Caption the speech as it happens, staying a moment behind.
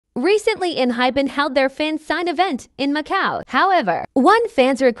Recently, ENHYPEN held their Fansign event in Macau. However, one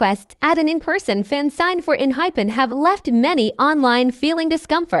fan's request at an in-person Fansign for ENHYPEN have left many online feeling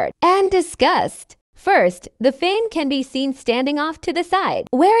discomfort and disgust. First, the fan can be seen standing off to the side,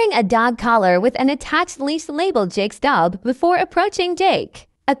 wearing a dog collar with an attached leash labeled Jake's dog before approaching Jake.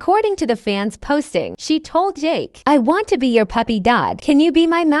 According to the fan's posting, she told Jake, "I want to be your puppy dog. Can you be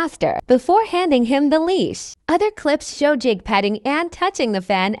my master?" before handing him the leash. Other clips show Jake petting and touching the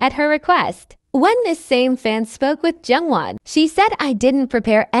fan at her request. When this same fan spoke with Jungwon, she said, "I didn't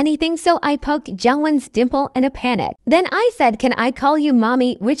prepare anything, so I poked Jungwon's dimple in a panic. Then I said, 'Can I call you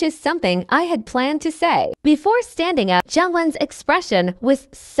mommy?' which is something I had planned to say." Before standing up, Jungwon's expression was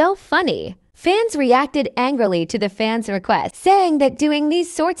so funny. Fans reacted angrily to the fan's request, saying that doing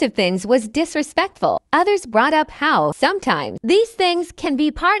these sorts of things was disrespectful. Others brought up how, sometimes, these things can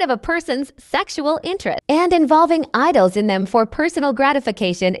be part of a person's sexual interest, and involving idols in them for personal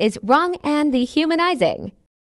gratification is wrong and dehumanizing.